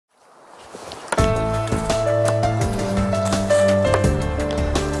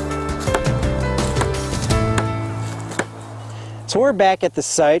So we're back at the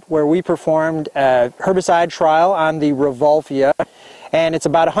site where we performed a herbicide trial on the Rauvolfia, and it's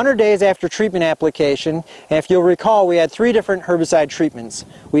about 100 days after treatment application. And if you'll recall, we had 3 different herbicide treatments.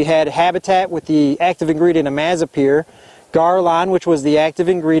 We had Habitat with the active ingredient IMAZAPYR, Garlon, which was the active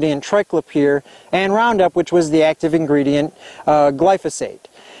ingredient TRICLOPYR, and Roundup, which was the active ingredient glyphosate.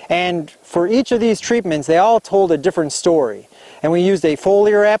 And for each of these treatments, they all told a different story. And we used a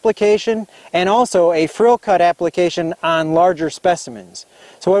foliar application and also a frill cut application on larger specimens.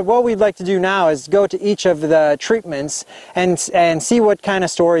 So what we'd like to do now is go to each of the treatments and see what kind of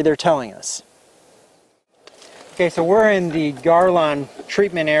story they're telling us. Okay, so we're in the Garlon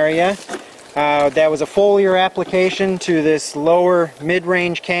treatment area. That was a foliar application to this lower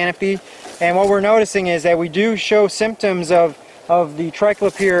mid-range canopy. And what we're noticing is that we do show symptoms of the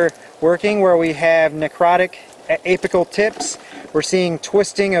TRICLOPYR working, where we have necrotic apical tips. We're seeing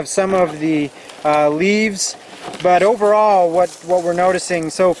twisting of some of the leaves, but overall what we're noticing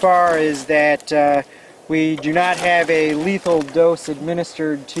so far is that we do not have a lethal dose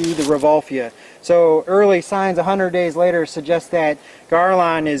administered to the Rauvolfia. So early signs 100 days later suggest that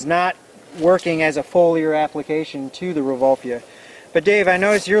Garlon is not working as a foliar application to the Rauvolfia. But Dave, I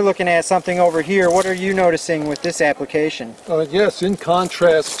notice you're looking at something over here. What are you noticing with this application? Yes, in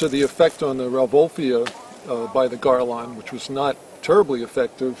contrast to the effect on the Rauvolfia by the Garlon, which was not terribly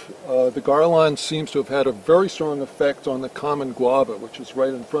effective, the Garlon seems to have had a very strong effect on the common guava, which is right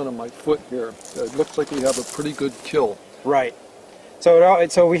in front of my foot here. It looks like we have a pretty good kill. Right.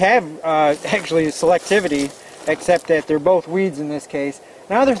 So we have actually selectivity, except that they're both weeds in this case.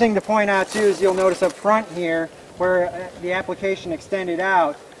 Another thing to point out too is you'll notice up front here where the application extended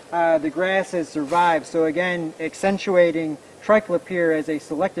out, the grass has survived. So again, accentuating TRICLOPYR as a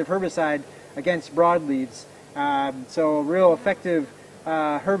selective herbicide against broadleaves. So a real effective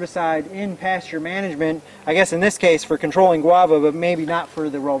herbicide in pasture management, I guess in this case for controlling guava, but maybe not for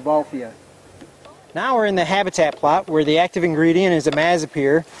the Rauvolfia. Now we're in the habitat plot where the active ingredient is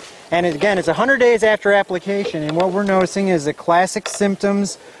IMAZAPYR. And again, it's 100 days after application, and what we're noticing is the classic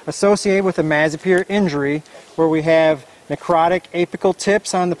symptoms associated with IMAZAPYR injury, where we have necrotic apical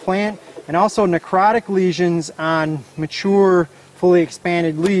tips on the plant, and also necrotic lesions on mature, fully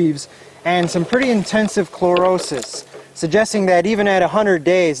expanded leaves, and some pretty intensive chlorosis, suggesting that even at 100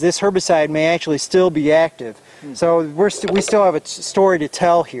 days, this herbicide may actually still be active. So we still have a story to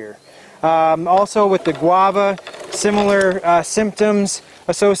tell here. Also with the guava, similar symptoms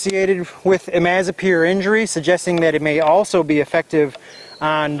associated with IMAZAPYR injury, suggesting that it may also be effective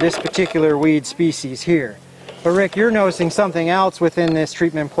on this particular weed species here. But Rick, you're noticing something else within this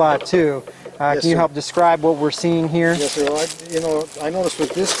treatment plot too. Yes, can you help describe what we're seeing here? Yes, sir. I noticed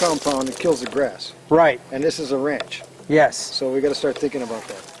with this compound it kills the grass. Right. And this is a ranch. Yes. So we got to start thinking about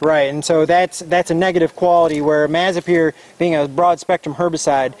that. Right, and so that's a negative quality, where IMAZAPYR being a broad spectrum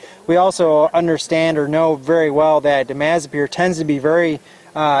herbicide, we also understand or know very well that IMAZAPYR tends to be very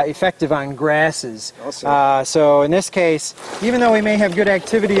effective on grasses. So in this case, even though we may have good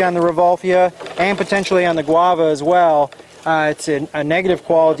activity on the Rauvolfia and potentially on the guava as well, it's a negative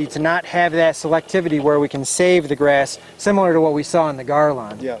quality to not have that selectivity where we can save the grass, similar to what we saw in the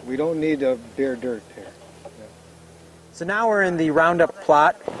Garlon. Yeah, we don't need bare dirt here. So now we're in the Roundup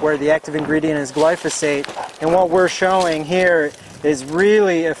plot where the active ingredient is glyphosate, and what we're showing here is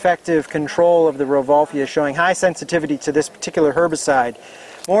really effective control of the Rauvolfia, showing high sensitivity to this particular herbicide,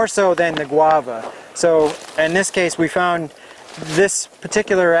 more so than the guava. So in this case we found this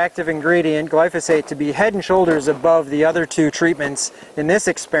particular active ingredient, glyphosate, to be head and shoulders above the other 2 treatments in this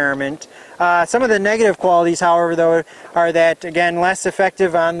experiment. Some of the negative qualities, however, though, are that, again, less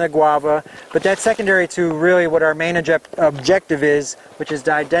effective on the guava, but that's secondary to really what our main objective is, which is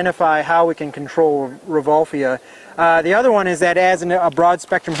to identify how we can control Rauvolfia. The other one is that as a broad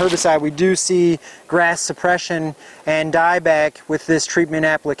spectrum herbicide, we do see grass suppression and dieback with this treatment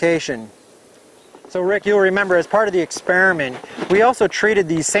application. So Rick, you'll remember as part of the experiment, we also treated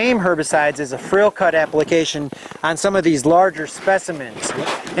these same herbicides as a frill cut application on some of these larger specimens.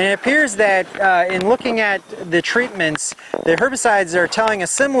 And it appears that in looking at the treatments, the herbicides are telling a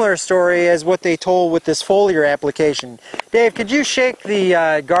similar story as what they told with this foliar application. Dave, could you shake the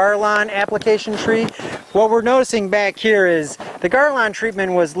Garlon application tree? What we're noticing back here is the Garlon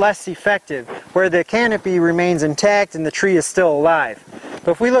treatment was less effective, where the canopy remains intact and the tree is still alive.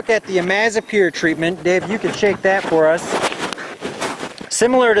 But if we look at the IMAZAPYR treatment, Dave, you could shake that for us.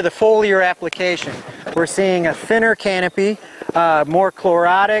 Similar to the foliar application, we're seeing a thinner canopy, more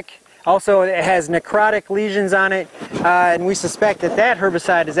chlorotic. Also, it has necrotic lesions on it, and we suspect that that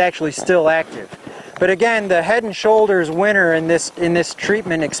herbicide is actually still active. But again, the head and shoulders winner in this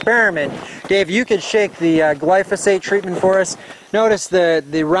treatment experiment. Dave, you could shake the glyphosate treatment for us. Notice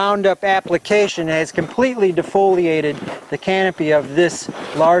the Roundup application has completely defoliated the canopy of this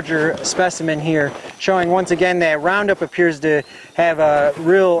larger specimen here, showing once again that Roundup appears to have a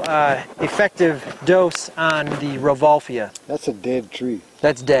real effective dose on the Rauvolfia. That's a dead tree.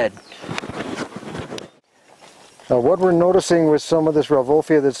 That's dead. Now what we're noticing with some of this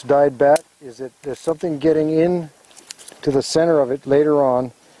Rauvolfia that's died back is that there's something getting in to the center of it later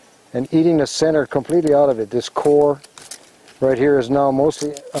on and eating the center completely out of it. This core right here is now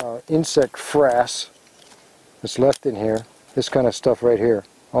mostly insect frass that's left in here. This kind of stuff right here,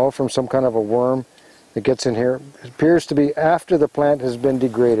 all from some kind of a worm that gets in here. It appears to be after the plant has been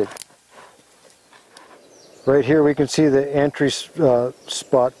degraded. Right here we can see the entry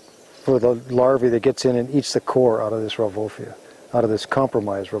spot for the larvae that gets in and eats the core out of this Rauvolfia, out of this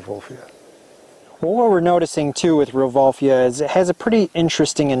compromised Rauvolfia. Well, what we're noticing too with Rauvolfia is it has a pretty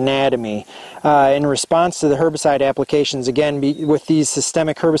interesting anatomy. In response to the herbicide applications, again, with these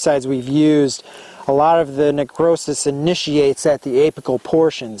systemic herbicides we've used, a lot of the necrosis initiates at the apical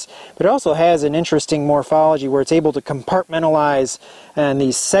portions, but it also has an interesting morphology where it's able to compartmentalize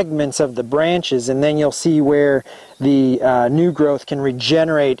these segments of the branches, and then you'll see where the new growth can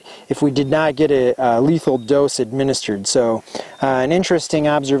regenerate if we did not get a lethal dose administered. So an interesting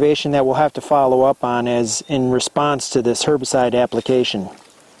observation that we'll have to follow up on as in response to this herbicide application.